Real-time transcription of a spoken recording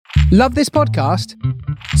Love this podcast?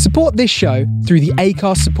 Support this show through the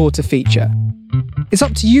Acast supporter feature. It's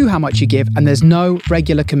up to you how much you give, and there's no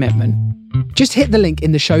regular commitment. Just hit the link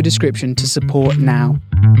in the show description to support now.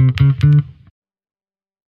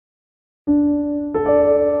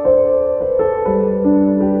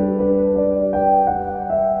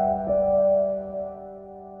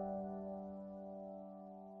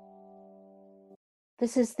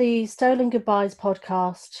 This is the Stolen Goodbyes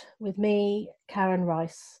podcast with me, Karen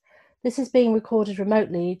Rice. This is being recorded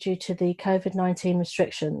remotely due to the COVID-19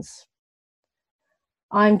 restrictions.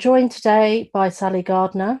 I'm joined today by Sally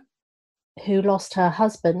Gardner, who lost her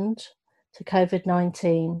husband to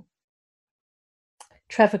COVID-19,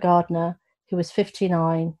 Trevor Gardner, who was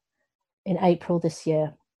 59 in April this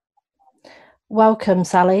year. Welcome,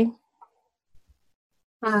 Sally.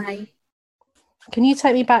 Hi. Can you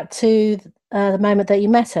take me back to the moment that you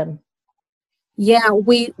met him? Yeah,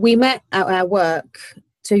 we met at our work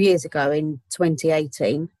 2 years ago in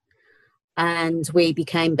 2018, and we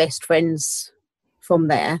became best friends from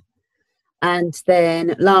there. And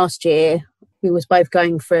then last year we was both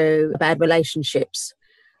going through bad relationships,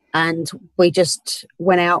 and we just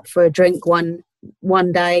went out for a drink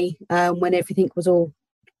one day when everything was all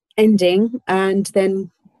ending, and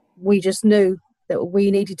then we just knew that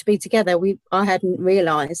we needed to be together. I hadn't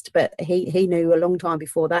realised, but he knew a long time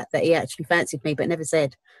before that he actually fancied me, but never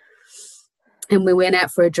said. And we went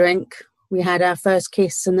out for a drink. We had our first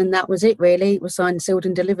kiss, and then that was it, really. It was signed, sealed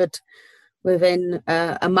and delivered. Within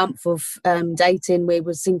a month of dating, we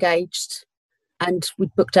was engaged, and we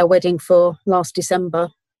booked our wedding for last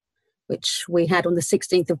December, which we had on the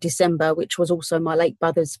 16th of December, which was also my late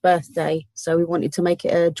brother's birthday. So we wanted to make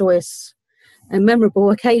it a joyous and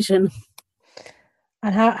memorable occasion.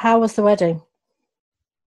 And how was the wedding?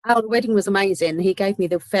 Oh, the wedding was amazing. He gave me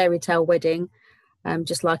the fairy tale wedding,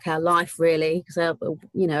 just like our life, really. So,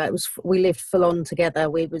 we lived full on together.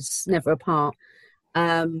 We was never apart.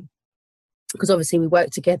 Because obviously we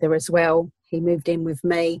worked together as well. He moved in with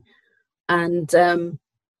me, and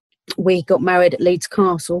we got married at Leeds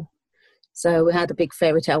Castle. So we had a big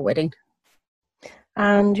fairy tale wedding.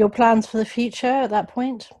 And your plans for the future at that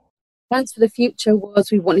point? Plans for the future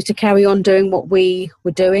was we wanted to carry on doing what we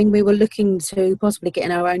were doing. We were looking to possibly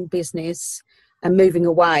getting our own business and moving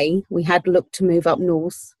away. We had looked to move up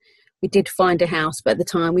north. We did find a house, but at the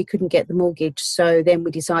time we couldn't get the mortgage. So then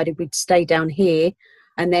we decided we'd stay down here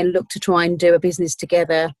and then look to try and do a business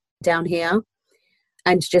together down here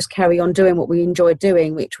and just carry on doing what we enjoyed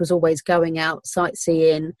doing, which was always going out,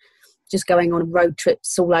 sightseeing, just going on road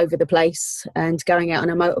trips all over the place and going out on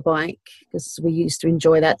a motorbike, because we used to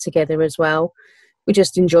enjoy that together as well. We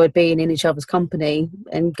just enjoyed being in each other's company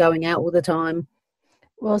and going out all the time.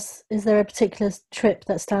 Is there a particular trip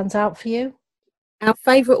that stands out for you? Our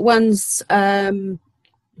favourite ones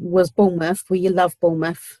was Bournemouth. We love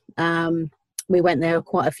Bournemouth. We went there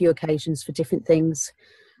quite a few occasions for different things.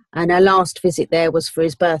 And our last visit there was for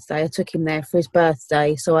his birthday. I took him there for his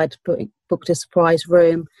birthday. So I'd booked a surprise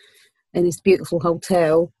room in this beautiful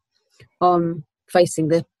hotel facing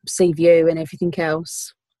the sea view and everything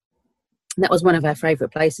else. And that was one of our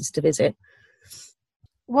favourite places to visit.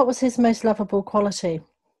 What was his most lovable quality?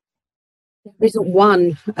 There isn't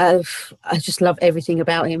one. I just love everything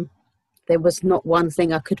about him. There was not one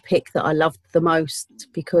thing I could pick that I loved the most,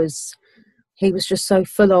 because he was just so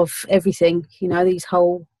full of everything. You know, his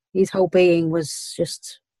whole being was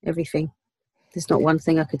just everything. There's not one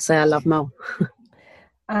thing I could say I love more.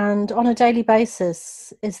 And on a daily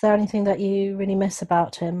basis, is there anything that you really miss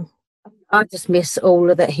about him? I just miss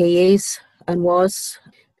all that he is and was,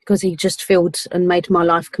 because he just filled and made my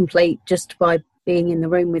life complete just by being in the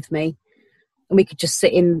room with me. And we could just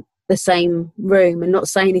sit in the same room and not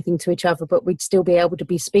say anything to each other, but we'd still be able to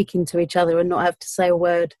be speaking to each other and not have to say a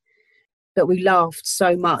word. But we laughed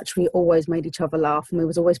so much. We always made each other laugh, and we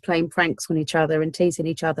was always playing pranks on each other and teasing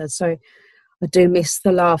each other. So I do miss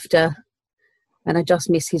the laughter. And I just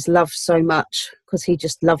miss his love so much, because he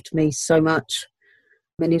just loved me so much.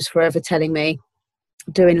 And he was forever telling me,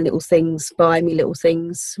 doing little things, buying me little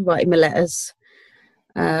things, writing me letters.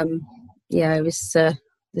 It was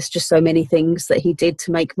there's just so many things that he did to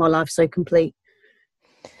make my life so complete.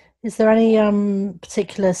 Is there any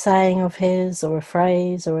particular saying of his, or a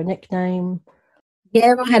phrase, or a nickname?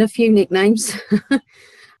 Yeah, I had a few nicknames.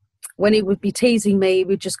 When he would be teasing me, he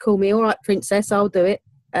would just call me, "All right, princess, I'll do it."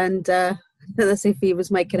 And as if he was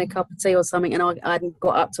making a cup of tea or something, and I hadn't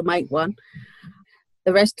got up to make one.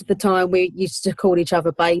 The rest of the time, we used to call each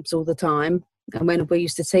other babes all the time. And when we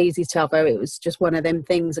used to tease each other, it was just one of them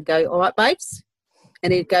things. I'd go, "All right, babes?"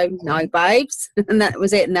 And he'd go, "No, babes." And that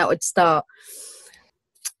was it, and that would start.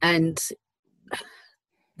 And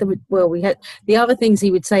we had the other things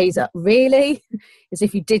he would say is really, as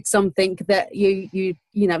if you did something that you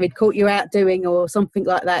know he'd caught you out doing or something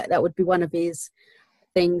like that. That would be one of his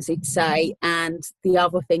things he'd say. And the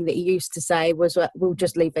other thing that he used to say was, we'll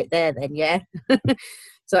just leave it there then, yeah.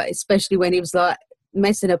 So especially when he was like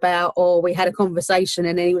messing about, or we had a conversation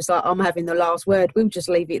and then he was like, I'm having the last word, we'll just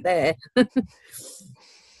leave it there.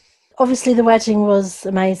 Obviously the wedding was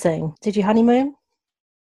amazing. Did you honeymoon?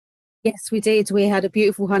 Yes, we did. We had a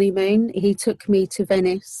beautiful honeymoon. He took me to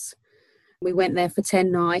Venice. We went there for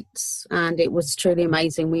 10 nights and it was truly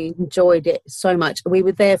amazing. We enjoyed it so much. We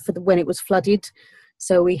were there for when it was flooded.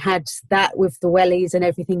 So we had that with the wellies and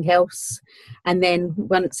everything else. And then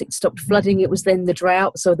once it stopped flooding, it was then the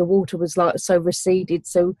drought. So the water was like so receded.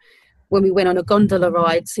 So when we went on a gondola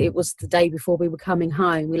ride, it was the day before we were coming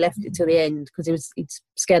home. We left it till the end because he's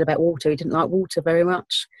scared about water. He didn't like water very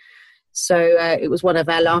much. So it was one of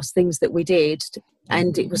our last things that we did.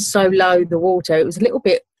 And it was so low, the water. It was a little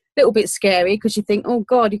bit scary because you think, oh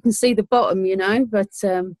God, you can see the bottom, you know. But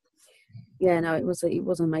yeah, no, it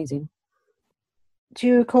was amazing. Do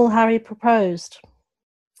you recall how he proposed?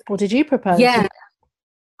 Or did you propose? Yeah,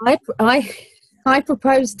 I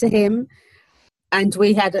proposed to him, and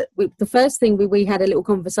we had the first thing we had a little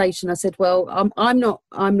conversation. I said, well, I'm not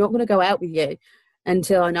going to go out with you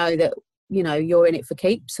until I know that, you know, you're in it for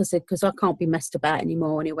keeps. I said, because I can't be messed about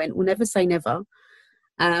anymore. And he went, well, never say never.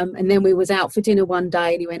 And then we was out for dinner one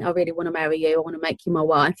day and he went, I really want to marry you. I want to make you my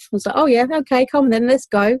wife. I was like, oh yeah, okay, come on then, let's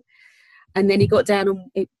go. And then he got down on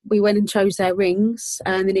it, we went and chose our rings,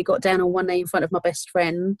 and then he got down on one knee in front of my best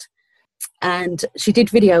friend, and she did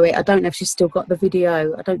video it. I don't know if she's still got the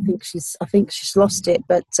video. I think she's lost it,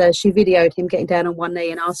 but she videoed him getting down on one knee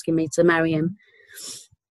and asking me to marry him.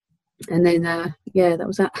 And then yeah, that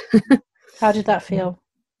was that. How did that feel?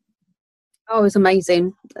 Oh, it was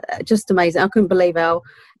amazing, just amazing. I couldn't believe how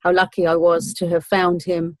lucky I was to have found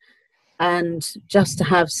him, and just to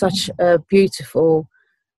have such a beautiful,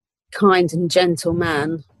 kind and gentle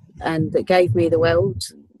man, and that gave me the world.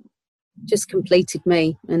 Just completed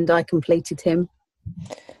me, and I completed him.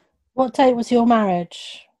 What date was your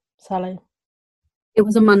marriage, Sally? It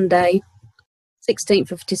was a Monday,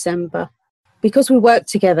 16th of December. Because we worked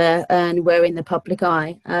together and were in the public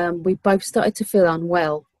eye, we both started to feel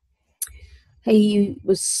unwell. He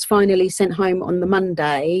was finally sent home on the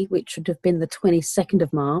Monday, which would have been the 22nd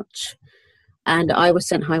of March. And I was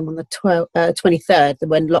sent home on the 23rd,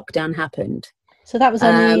 when lockdown happened. So that was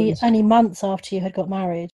only months after you had got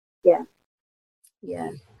married.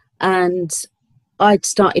 Yeah. And I'd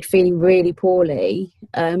started feeling really poorly.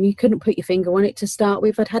 You couldn't put your finger on it to start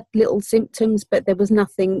with. I'd had little symptoms, but there was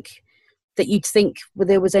nothing that you'd think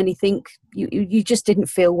there was anything. You just didn't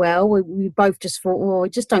feel well. We both just thought, oh, I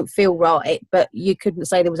just don't feel right, but you couldn't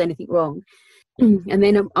say there was anything wrong. And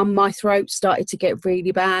then my throat started to get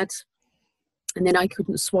really bad. And then I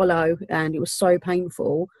couldn't swallow, and it was so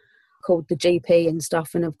painful. I called the GP and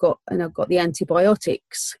stuff, and I've got the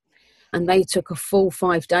antibiotics, and they took a full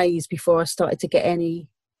 5 days before I started to get any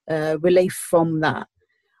relief from that.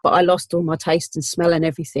 But I lost all my taste and smell and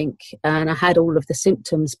everything, and I had all of the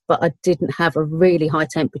symptoms, but I didn't have a really high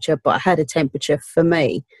temperature, but I had a temperature for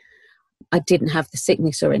me. I didn't have the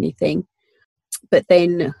sickness or anything. But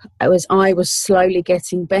then I was slowly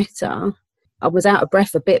getting better. I was out of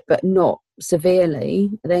breath a bit, but not severely.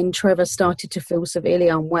 Then Trevor started to feel severely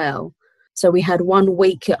unwell. So we had 1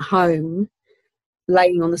 week at home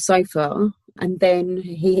laying on the sofa, and then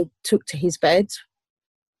he took to his bed.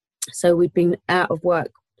 So we'd been out of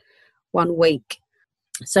work 1 week.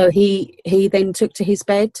 So he then took to his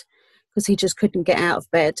bed because he just couldn't get out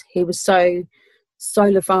of bed. He was so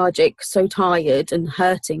lethargic, so tired and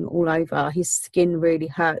hurting all over. His skin really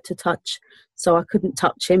hurt to touch. So I couldn't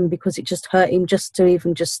touch him because it just hurt him just to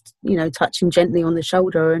even touch him gently on the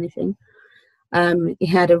shoulder or anything. He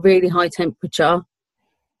had a really high temperature,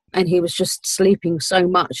 and he was just sleeping so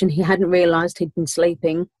much, and he hadn't realised he'd been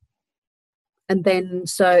sleeping. And then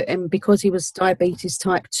because he was diabetes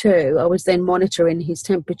type 2, I was then monitoring his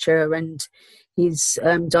temperature and his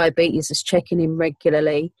diabetes, is checking him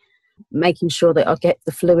regularly, making sure that I get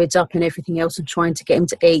the fluids up and everything else, and trying to get him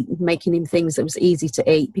to eat, making him things that was easy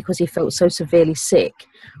to eat because he felt so severely sick.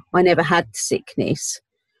 I never had sickness,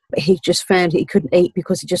 but he just found he couldn't eat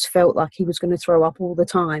because he just felt like he was going to throw up all the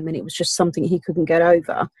time, and it was just something he couldn't get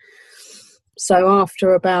over. So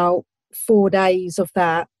after about 4 days of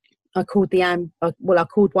that, I called I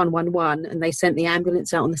called 111, and they sent the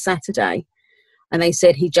ambulance out on the Saturday, and they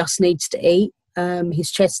said he just needs to eat. His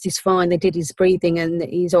chest is fine. They did his breathing and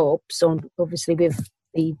his obs on, obviously with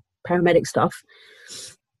the paramedic stuff.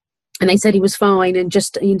 And they said he was fine and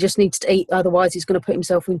he just needs to eat, otherwise he's going to put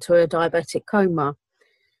himself into a diabetic coma.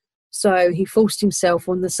 So he forced himself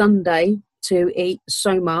on the Sunday to eat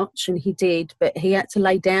so much, and he did, but he had to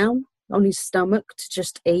lay down on his stomach to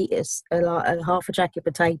just eat a half a jacket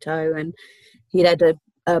potato, and he'd had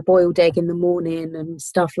a boiled egg in the morning and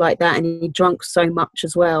stuff like that, and he drunk so much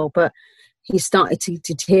as well. But he started to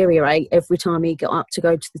deteriorate every time he got up to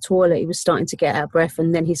go to the toilet. He was starting to get out of breath,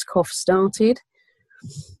 and then his cough started.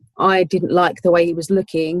 I didn't like the way he was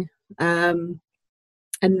looking, and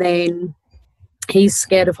then he's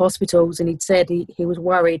scared of hospitals, and he'd said he was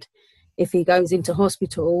worried if he goes into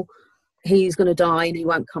hospital he's going to die and he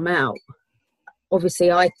won't come out.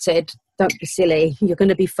 Obviously I said, don't be silly, you're going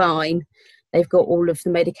to be fine. They've got all of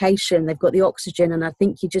the medication, they've got the oxygen, and I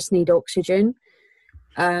think you just need oxygen,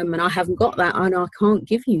 and I haven't got that and I can't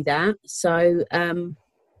give you that. So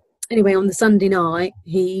anyway, on the Sunday night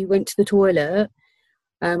he went to the toilet.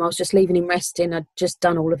 I was just leaving him resting. I'd just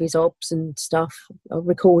done all of his obs and stuff. I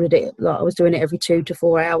recorded it, like I was doing it every 2 to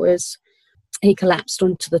 4 hours. He collapsed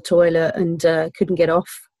onto the toilet and couldn't get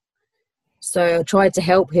off. So I tried to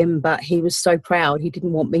help him, but he was so proud, he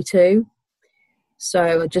didn't want me to.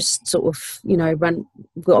 So I just sort of,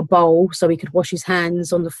 got a bowl so he could wash his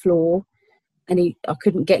hands on the floor, and I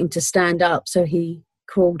couldn't get him to stand up, so he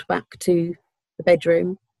crawled back to the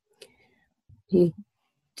bedroom. He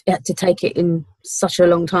had to take it in such a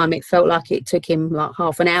long time. It felt like it took him like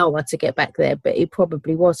half an hour to get back there, but it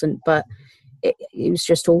probably wasn't. But it was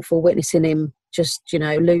just awful witnessing him just,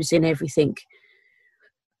 losing everything.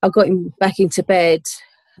 I got him back into bed,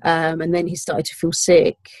 and then he started to feel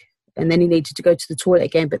sick, and then he needed to go to the toilet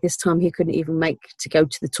again, but this time he couldn't even make to go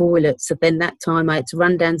to the toilet. So then that time I had to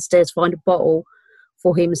run downstairs, find a bottle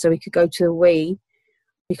for him so he could go to the wee,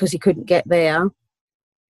 because he couldn't get there.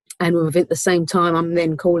 And at the same time, I'm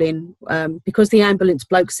then calling, because the ambulance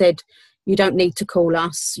bloke said, you don't need to call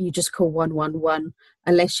us, you just call 111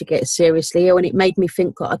 unless you get seriously ill. And it made me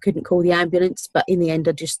think that I couldn't call the ambulance, but in the end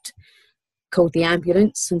I just called the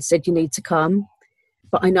ambulance and said, you need to come.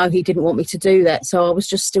 But I know he didn't want me to do that, so I was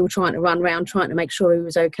just still trying to run around, trying to make sure he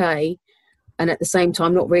was okay, and at the same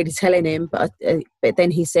time not really telling him. But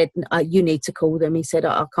then he said, you need to call them. He said,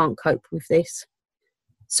 I can't cope with this.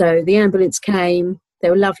 So the ambulance came. They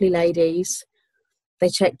were lovely ladies. They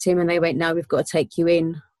checked him and they went, no, we've got to take you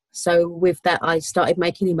in. So with that, I started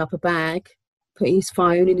making him up a bag, put his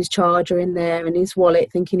phone and his charger in there and his wallet,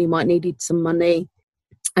 thinking he might needed some money.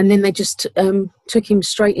 And then they just took him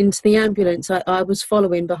straight into the ambulance. I was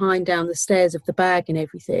following behind down the stairs of the bag and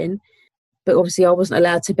everything. But obviously I wasn't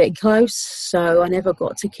allowed to be close, so I never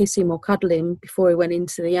got to kiss him or cuddle him before he went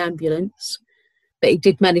into the ambulance. But he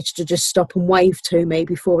did manage to just stop and wave to me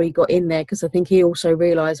before he got in there, because I think he also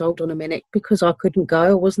realised, hold on a minute, because I couldn't go,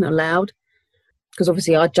 I wasn't allowed. Because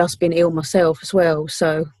obviously I'd just been ill myself as well,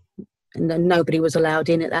 so, and then nobody was allowed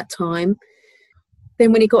in at that time.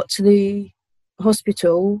 Then when he got to the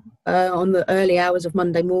hospital on the early hours of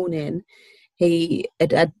Monday morning, he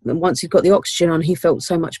had once he'd got the oxygen on, he felt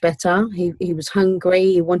so much better. He was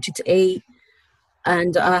hungry, he wanted to eat,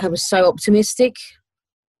 and I was so optimistic.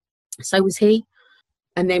 So was he.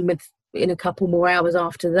 And then in a couple more hours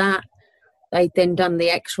after that, they'd then done the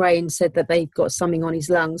x-ray and said that they'd got something on his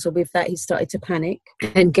lungs. So with that, he started to panic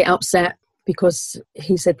and get upset, because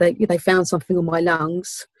he said they found something on my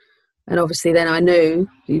lungs. And obviously then I knew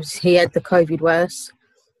he had the COVID worse.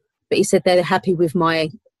 But he said they're happy with my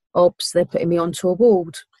obs, they're putting me onto a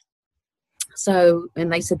ward. So,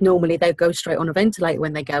 and they said normally they go straight on a ventilator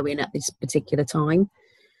when they go in at this particular time.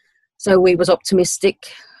 So we was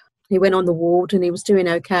optimistic. He went on the ward and he was doing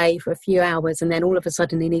okay for a few hours, and then all of a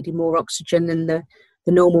sudden he needed more oxygen than the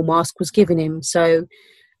normal mask was giving him. So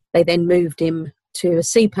they then moved him to a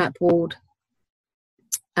CPAP ward,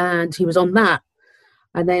 and he was on that.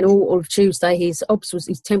 And then all of Tuesday his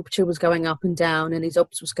temperature was going up and down, and his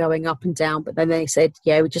obs was going up and down. But then they said,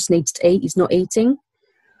 yeah, he just needs to eat, he's not eating. And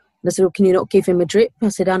I said, well, can you not give him a drip? I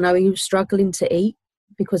said, I know he was struggling to eat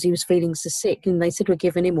because he was feeling so sick. And they said, we're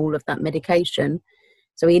giving him all of that medication,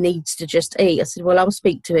 so he needs to just eat. I said, well, I'll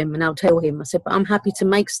speak to him and I'll tell him. I said, but I'm happy to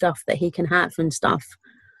make stuff that he can have and stuff.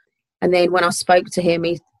 And then when I spoke to him,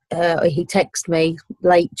 he texted me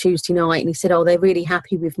late Tuesday night and he said, oh, they're really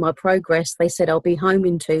happy with my progress. They said I'll be home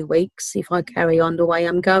in 2 weeks if I carry on the way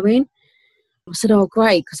I'm going. I said, oh,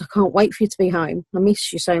 great, because I can't wait for you to be home. I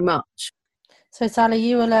miss you so much. So, Sally,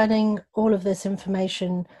 you were learning all of this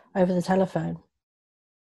information over the telephone?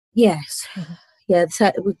 Yes. Mm-hmm. Yeah,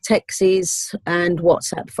 with texts and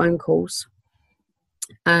WhatsApp phone calls.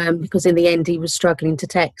 Because in the end he was struggling to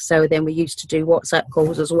text, so then we used to do WhatsApp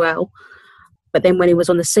calls as well. But then when he was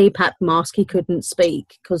on the CPAP mask, he couldn't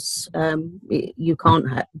speak because you can't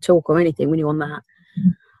talk or anything when you're on that.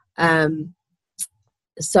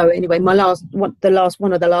 So anyway, one of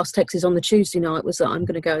the last texts on the Tuesday night was that I'm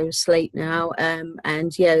going to go to sleep now.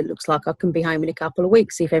 And yeah, it looks like I can be home in a couple of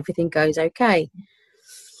weeks if everything goes okay.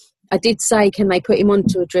 I did say, can they put him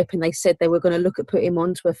onto a drip? And they said they were going to look at putting him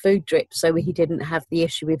onto a food drip so he didn't have the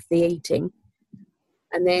issue with the eating.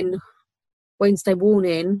 And then Wednesday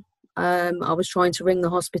morning, I was trying to ring the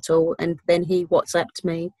hospital, and then he WhatsApped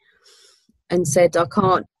me and said I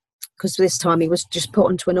can't, because this time he was just put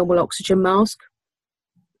onto a normal oxygen mask.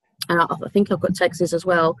 And I think I've got texts as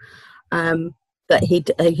well, that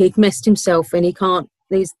he'd messed himself and he can't.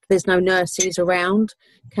 There's no nurses around.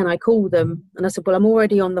 Can I call them? And I said, well, I'm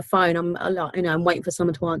already on the phone. I'm waiting for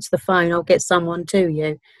someone to answer the phone. I'll get someone to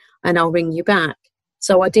you, and I'll ring you back.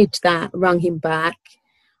 So I did that, rung him back.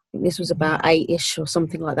 I think this was about 8-ish or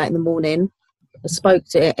something like that in the morning. I spoke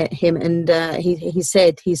to him, and he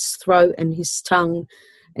said his throat and his tongue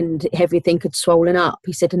and everything had swollen up.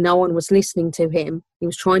 He said no one was listening to him. He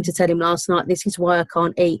was trying to tell him last night, this is why I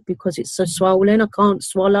can't eat, because it's so swollen, I can't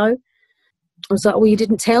swallow. I was like, well, you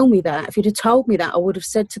didn't tell me that. If you'd have told me that, I would have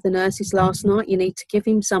said to the nurses last night, you need to give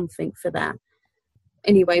him something for that.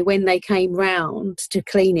 Anyway, when they came round to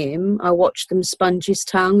clean him, I watched them sponge his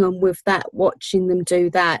tongue, and with that, watching them do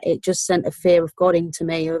that, it just sent a fear of God into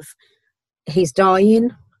me of he's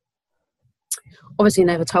dying. Obviously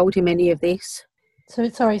never told him any of this. So,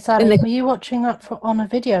 sorry, Sally, were you watching that on a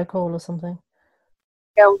video call or something?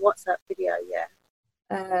 Yeah, on WhatsApp video,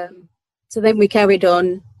 yeah. So then we carried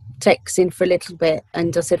on texting for a little bit,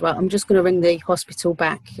 and I said, right, I'm just going to ring the hospital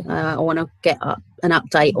back. I want to get an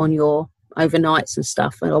update on your overnights and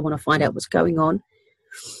stuff, and I want to find out what's going on.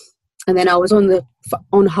 And then I was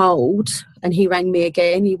on hold, and he rang me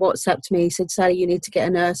again. He WhatsApped me. He said, Sally, you need to get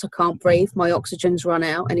a nurse. I can't breathe. My oxygen's run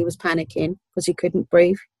out. And he was panicking because he couldn't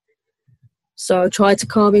breathe. So I tried to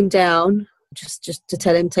calm him down, just to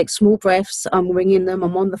tell him, take small breaths. I'm ringing them.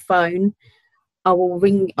 I'm on the phone. I will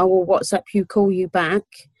WhatsApp you, call you back.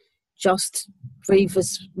 Just breathe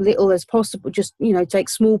as little as possible. Just, take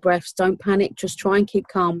small breaths. Don't panic. Just try and keep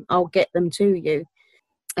calm. I'll get them to you.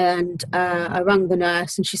 And I rang the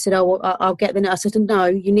nurse, and she said, oh, well, I'll get the nurse. I said, no,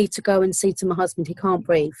 you need to go and see to my husband. He can't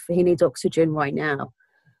breathe. He needs oxygen right now.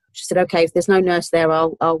 She said, okay, if there's no nurse there,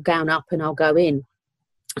 I'll gown up and I'll go in.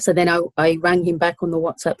 So then I rang him back on the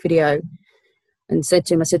WhatsApp video and said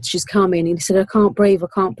to him, I said, she's coming. And he said, I can't breathe.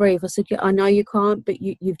 I said, yeah, I know you can't, but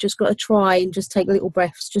you've just got to try and just take little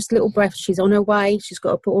breaths, just little breaths. She's on her way. She's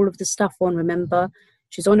got to put all of the stuff on, remember?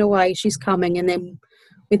 She's on her way. She's coming. And then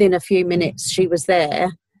within a few minutes, she was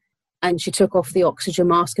there, and she took off the oxygen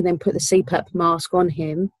mask and then put the CPAP mask on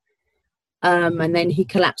him. And then he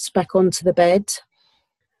collapsed back onto the bed.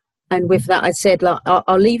 And with that, I said,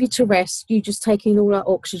 I'll leave you to rest. You just take in all that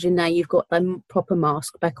oxygen now. You've got the proper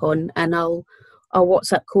mask back on, and I'll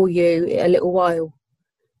WhatsApp call you a little while.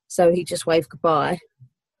 So he just waved goodbye.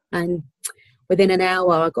 And within an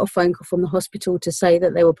hour, I got a phone call from the hospital to say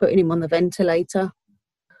that they were putting him on the ventilator.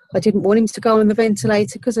 I didn't want him to go on the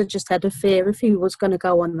ventilator because I just had a fear if he was going to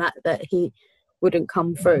go on that he wouldn't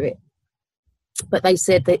come through it. But they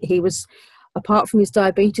said that he was, apart from his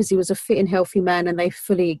diabetes, he was a fit and healthy man, and they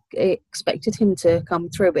fully expected him to come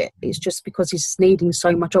through it. It's just because he's needing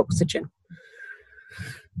so much oxygen.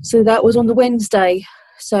 So that was on the Wednesday.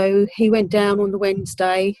 So he went down on the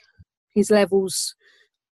Wednesday. His levels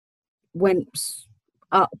went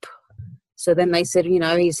up. So then they said,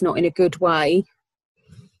 he's not in a good way.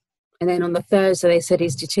 And then on the Thursday, they said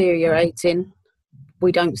he's deteriorating.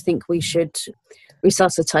 We don't think we should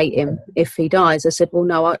resuscitate him if he dies. I said, well,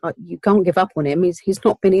 no, you can't give up on him. He's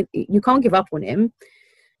not been. You can't give up on him.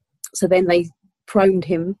 So then they proned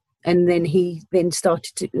him, and then he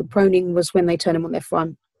started to. Proning was when they turn him on their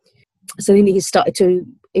front. So then he started to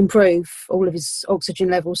improve. All of his oxygen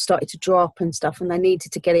levels started to drop and stuff, and they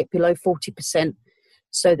needed to get it below 40%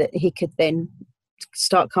 so that he could then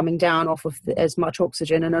start coming down off of as much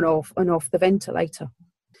oxygen and off the ventilator.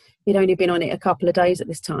 He'd only been on it a couple of days at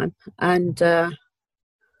this time, and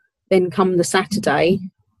then come the Saturday,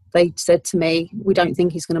 they said to me, we don't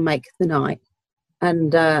think he's going to make the night.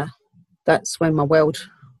 And that's when my world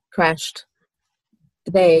crashed.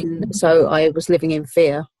 Then, so I was living in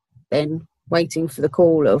fear, then waiting for the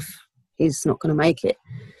call of he's not going to make it.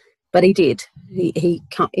 But he did. He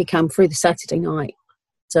came through the Saturday night.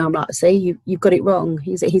 So I'm like, see, you've got it wrong.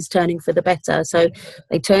 He's turning for the better. So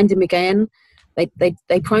they turned him again.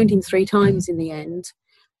 They proned him 3 times in the end.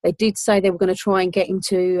 They did say they were going to try and get him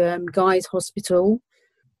to Guy's Hospital,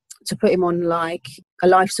 to put him on like a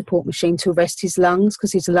life support machine to arrest his lungs,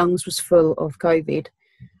 because his lungs was full of COVID.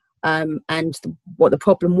 What the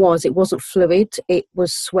problem was, it wasn't fluid, it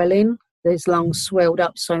was swelling. His lungs swelled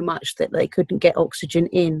up so much that they couldn't get oxygen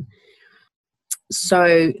in.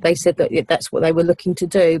 So they said that that's what they were looking to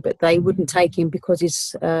do, but they wouldn't take him because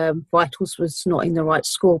his vitals was not in the right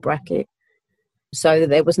score bracket. So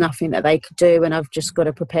there was nothing that they could do, and I've just got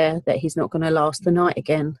to prepare that he's not going to last the night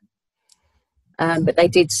again. But they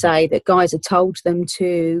did say that guys had told them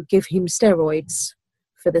to give him steroids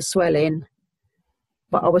for the swelling.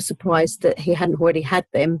 But I was surprised that he hadn't already had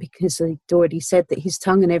them, because he'd already said that his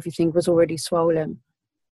tongue and everything was already swollen.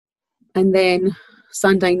 And then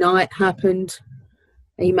Sunday night happened.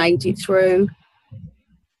 He made it through.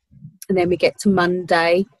 And then we get to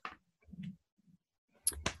Monday.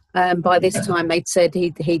 By this time, they'd said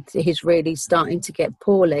he's really starting to get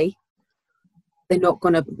poorly. They're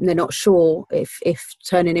not sure if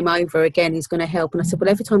turning him over again is going to help. And I said, well,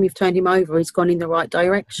 every time you've turned him over, he's gone in the right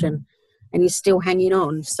direction. And he's still hanging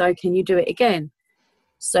on, so can you do it again?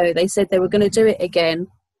 So they said they were going to do it again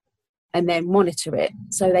and then monitor it.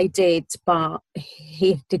 So they did, but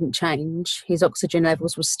he didn't change. His oxygen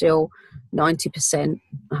levels were still 90%,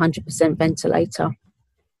 100% ventilator.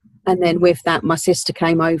 And then with that, my sister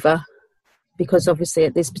came over, because obviously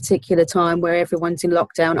at this particular time where everyone's in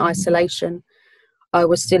lockdown, isolation, I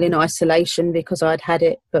was still in isolation because I'd had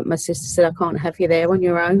it, but my sister said, I can't have you there on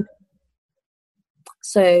your own.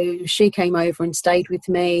 So she came over and stayed with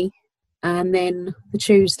me, and then the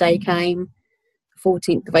Tuesday came,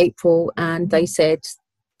 14th of April, and they said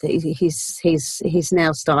that he's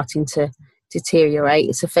now starting to deteriorate.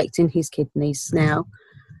 It's affecting his kidneys now.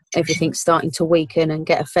 Everything's starting to weaken and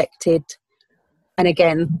get affected. And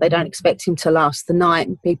again, they don't expect him to last the night.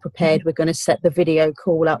 Be prepared. We're going to set the video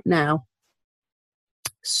call up now.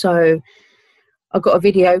 So I got a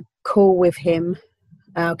video call with him.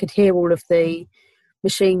 I could hear all of the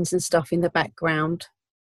machines and stuff in the background.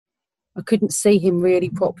 I couldn't see him really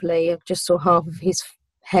properly. I just saw half of his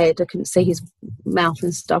head. I couldn't see his mouth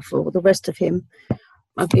and stuff, or the rest of him.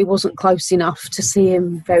 It wasn't close enough to see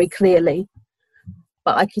him very clearly,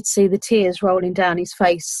 but I could see the tears rolling down his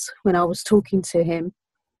face when I was talking to him,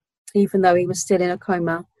 even though he was still in a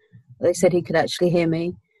coma. They said he could actually hear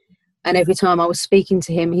me, and every time I was speaking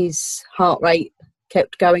to him, his heart rate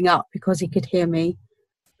kept going up because he could hear me.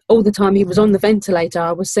 All the time he was on the ventilator,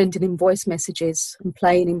 I was sending him voice messages and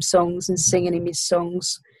playing him songs and singing him his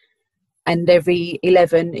songs. And every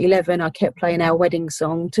 11, I kept playing our wedding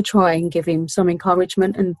song to try and give him some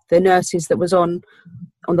encouragement. And the nurses that was on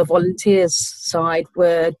the volunteers side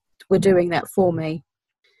were doing that for me.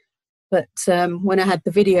 But when I had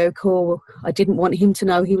the video call, I didn't want him to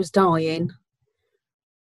know he was dying.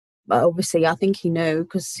 But obviously I think he knew,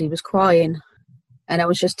 because he was crying. And I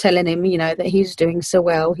was just telling him, that he's doing so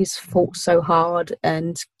well, he's fought so hard,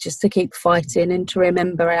 and just to keep fighting and to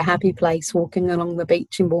remember our happy place walking along the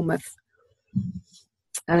beach in Bournemouth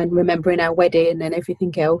and remembering our wedding and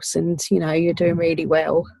everything else. And, you're doing really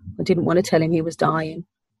well. I didn't want to tell him he was dying.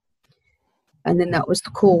 And then that was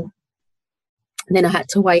the call. And then I had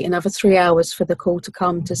to wait another 3 hours for the call to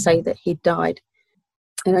come to say that he'd died.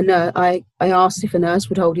 And I asked if a nurse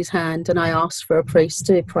would hold his hand, and I asked for a priest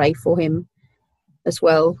to pray for him as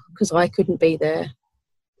well, because I couldn't be there.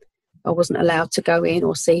 I wasn't allowed to go in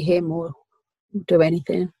or see him or do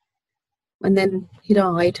anything. And then he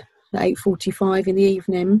died at 8:45 in the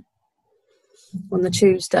evening on the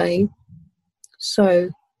Tuesday.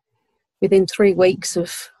 So within 3 weeks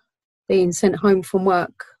of being sent home from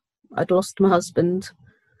work, I'd lost my husband,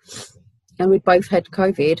 and we'd both had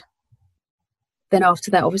COVID. Then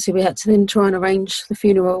after that, obviously, we had to then try and arrange the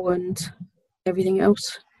funeral and everything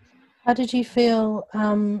else. How did you feel,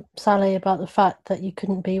 Sally, about the fact that you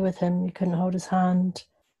couldn't be with him, you couldn't hold his hand,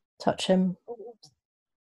 touch him?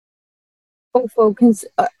 Awful, because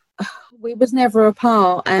we was never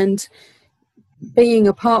apart, and being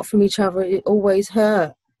apart from each other, it always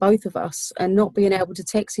hurt both of us, and not being able to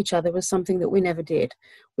text each other was something that we never did.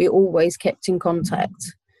 We always kept in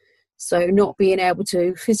contact. So not being able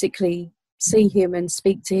to physically see him and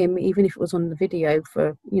speak to him, even if it was on the video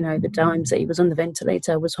for, the times that he was on the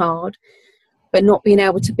ventilator, was hard. But not being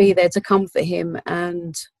able to be there to comfort him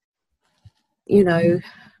and,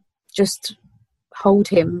 just hold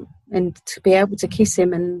him and to be able to kiss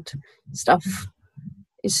him and stuff,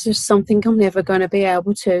 it's just something I'm never going to be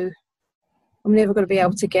able to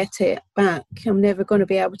get it back. I'm never going to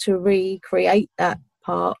be able to recreate that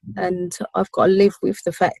part, and I've got to live with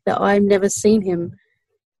the fact that I've never seen him,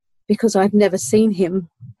 because I've never seen him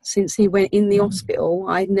since he went in the hospital.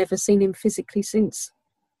 I'd never seen him physically since.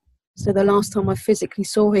 So the last time I physically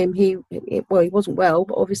saw him, he wasn't well,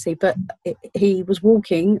 but obviously, but he was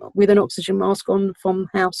walking with an oxygen mask on from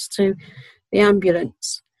house to the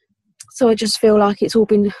ambulance. So I just feel like it's all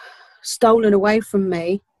been stolen away from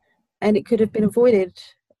me, and it could have been avoided.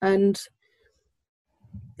 And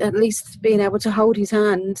at least being able to hold his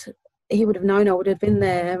hand, he would have known I would have been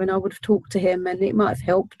there, and I would have talked to him, and it might have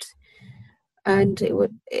helped. And he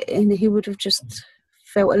would have just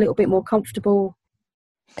felt a little bit more comfortable,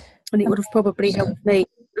 and it would have probably helped me.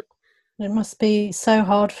 It must be so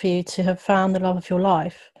hard for you to have found the love of your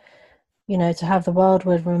life, you know, to have the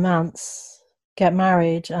wildwood romance, get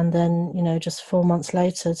married, and then, you know, just 4 months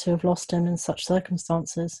later to have lost him in such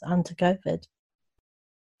circumstances and to COVID.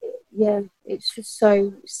 Yeah, it's just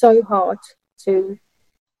so hard to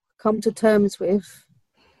come to terms with.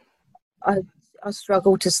 I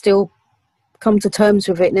struggle to still come to terms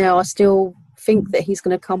with it now. I still think that he's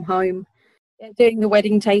going to come home. Doing the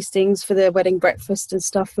wedding tastings for the wedding breakfast and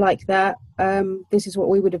stuff like that. This is what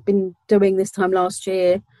we would have been doing this time last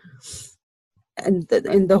year. And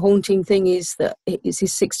the haunting thing is that it's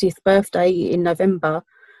his 60th birthday in November.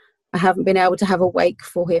 I haven't been able to have a wake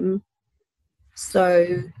for him.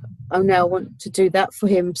 So I now want to do that for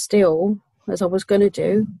him still, as I was going to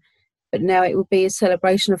do. But now it will be a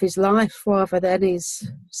celebration of his life rather than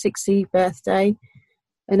his 60th birthday.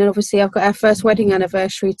 And then obviously I've got our first wedding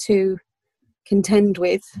anniversary to contend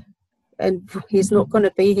with, and he's not going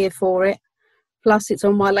to be here for it. Plus it's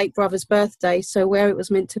on my late brother's birthday, so where it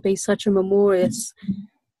was meant to be such a memorious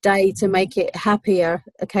day to make it a happier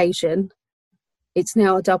occasion, it's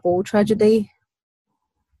now a double tragedy.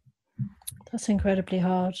 That's incredibly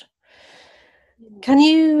hard. Can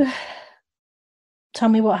you tell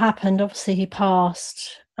me what happened? Obviously he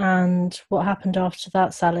passed, and what happened after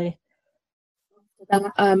that, Sally?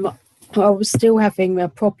 I was still having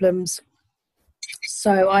problems.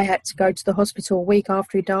 So I had to go to the hospital a week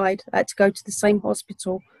after he died. I had to go to the same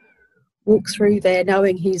hospital, walk through there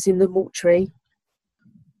knowing he's in the mortuary,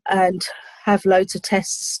 and have loads of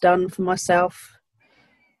tests done for myself.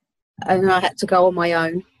 And I had to go on my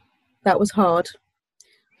own. That was hard.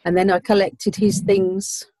 And then I collected his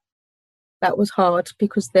things. That was hard,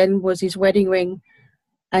 because then was his wedding ring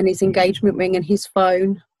and his engagement ring and his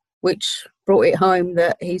phone, which brought it home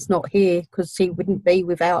that he's not here, because he wouldn't be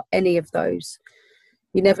without any of those.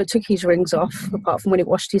 He never took his rings off, apart from when he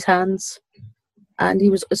washed his hands. And he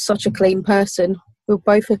was such a clean person. We were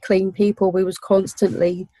both a clean people. We was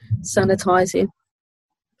constantly sanitising.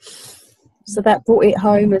 So that brought it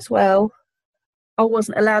home as well. I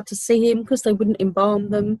wasn't allowed to see him because they wouldn't embalm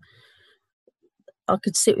them. I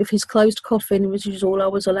could sit with his closed coffin, which is all I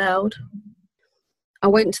was allowed. I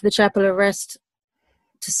went to the chapel of rest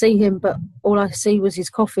to see him, but all I see was his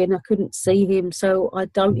coffin. I couldn't see him, so I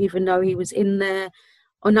don't even know he was in there.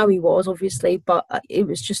 I know he was, obviously, but it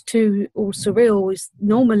was just too all surreal. It's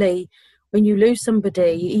normally, when you lose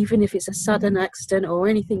somebody, even if it's a sudden accident or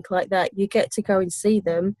anything like that, you get to go and see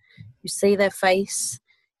them. You see their face.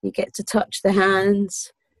 You get to touch their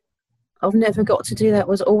hands. I've never got to do that. I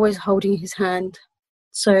was always holding his hand.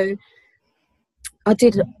 So I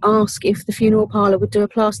did ask if the funeral parlour would do a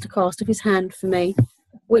plaster cast of his hand for me,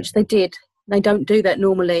 which they did. They don't do that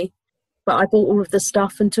normally. But I bought all of the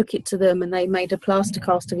stuff and took it to them, and they made a plaster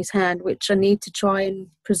cast of his hand, which I need to try and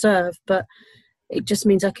preserve, but it just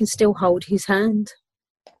means I can still hold his hand.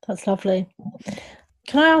 That's lovely.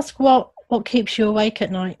 Can I ask what keeps you awake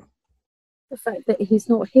at night? The fact that he's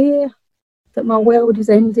not here, that my world is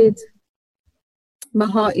ended, my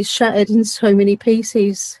heart is shattered in so many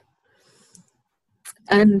pieces,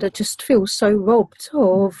 and I just feel so robbed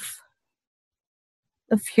of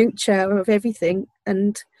the future, of everything.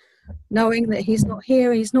 And knowing that he's not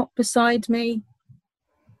here, he's not beside me.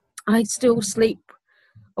 I still sleep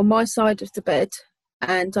on my side of the bed,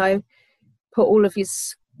 and I put all of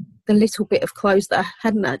the little bit of clothes that I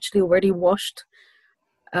hadn't actually already washed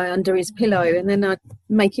under his pillow, and then I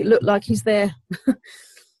make it look like he's there.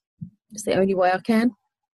 It's the only way I can.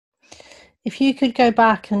 If you could go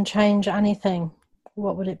back and change anything,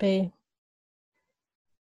 what would it be?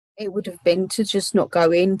 It would have been to just not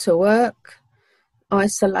go into work,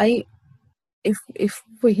 isolate. If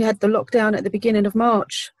we had the lockdown at the beginning of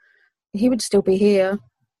March, he would still be here.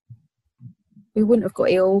 We wouldn't have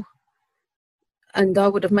got ill, and I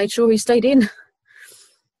would have made sure he stayed in.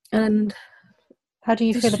 And how do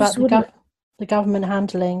you feel about the government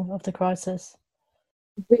handling of the crisis?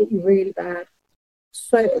 Really, really bad.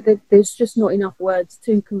 So there's just not enough words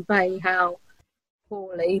to convey how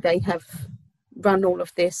poorly they have run all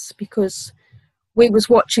of this, because we was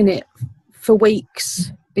watching it for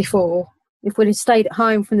weeks before. If we'd have stayed at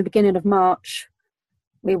home from the beginning of March,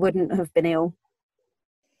 we wouldn't have been ill.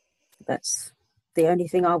 That's the only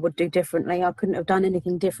thing I would do differently. I couldn't have done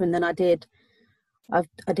anything different than I did. I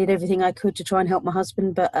did everything I could to try and help my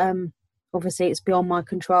husband, but obviously it's beyond my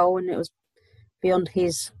control, and it was beyond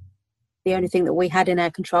his. The only thing that we had in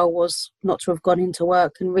our control was not to have gone into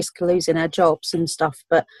work and risk losing our jobs and stuff.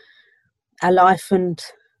 But our life and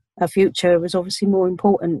our future was obviously more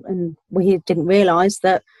important, and we didn't realise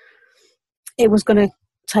that it was going to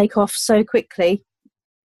take off so quickly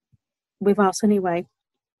with us anyway.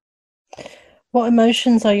 What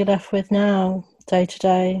emotions are you left with now, day to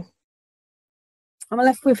day? I'm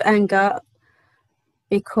left with anger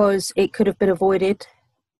because it could have been avoided.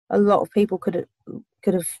 A lot of people could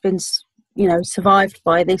have been, survived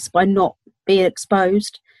by this, by not being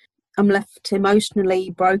exposed. I'm left emotionally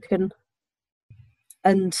broken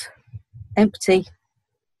and empty,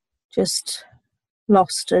 just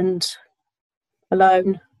lost and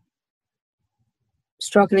alone,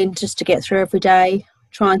 struggling just to get through every day,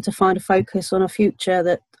 trying to find a focus on a future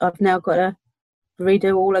that I've now got to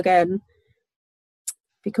redo all again,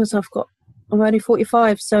 because I'm only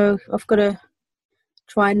 45, so I've got to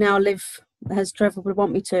try and now live as Trevor would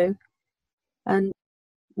want me to, and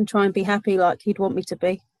try and be happy like he'd want me to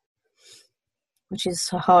be, which is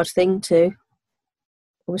a hard thing to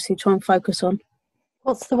obviously try and focus on.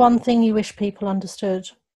 What's the one thing you wish people understood?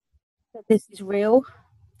 That this is real.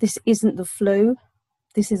 This isn't the flu.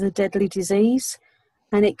 This is a deadly disease,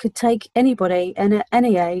 and it could take anybody and at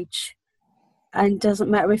any age. And it doesn't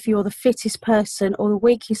matter if you're the fittest person or the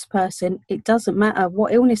weakest person. It doesn't matter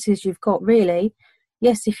what illnesses you've got, really.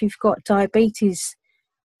 Yes, if you've got diabetes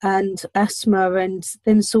and asthma and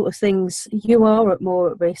them sort of things, you are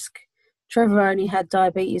more at risk. Trevor only had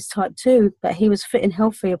diabetes type 2, but he was fit and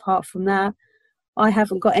healthy apart from that. I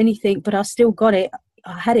haven't got anything, but I still got it.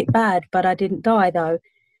 I had it bad, but I didn't die though.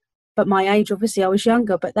 But my age, obviously I was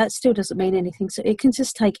younger, but that still doesn't mean anything. So it can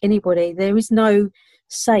just take anybody. There is no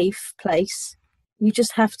safe place. You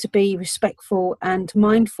just have to be respectful and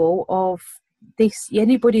mindful of this.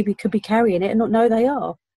 Anybody could be carrying it and not know they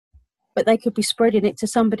are, but they could be spreading it to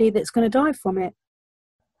somebody that's going to die from it.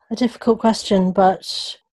 A difficult question,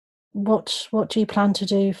 but what do you plan to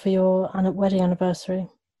do for your wedding anniversary?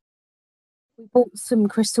 We bought some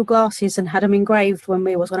crystal glasses and had them engraved when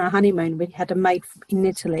we was on our honeymoon. We had them made in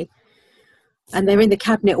Italy, and they're in the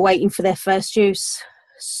cabinet waiting for their first use.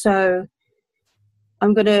 So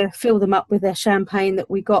I'm going to fill them up with their champagne that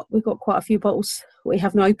we got. We've got quite a few bottles we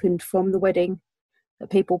haven't opened from the wedding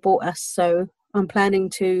that people bought us. So I'm planning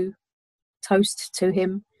to toast to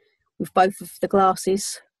him with both of the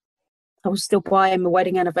glasses. I will still buy him a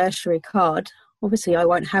wedding anniversary card. Obviously I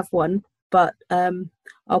won't have one, but I'll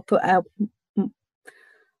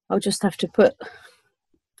just have to put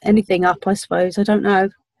anything up, I suppose. I don't know.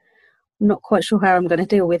 I'm not quite sure how I'm going to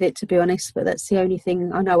deal with it, to be honest, but that's the only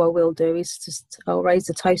thing I know I will do, is just I'll raise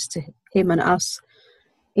a toast to him and us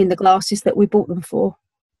in the glasses that we bought them for.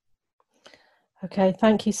 Okay,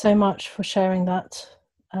 thank you so much for sharing that,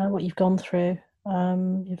 what you've gone through.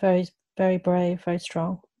 You're very, very brave, very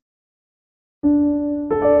strong.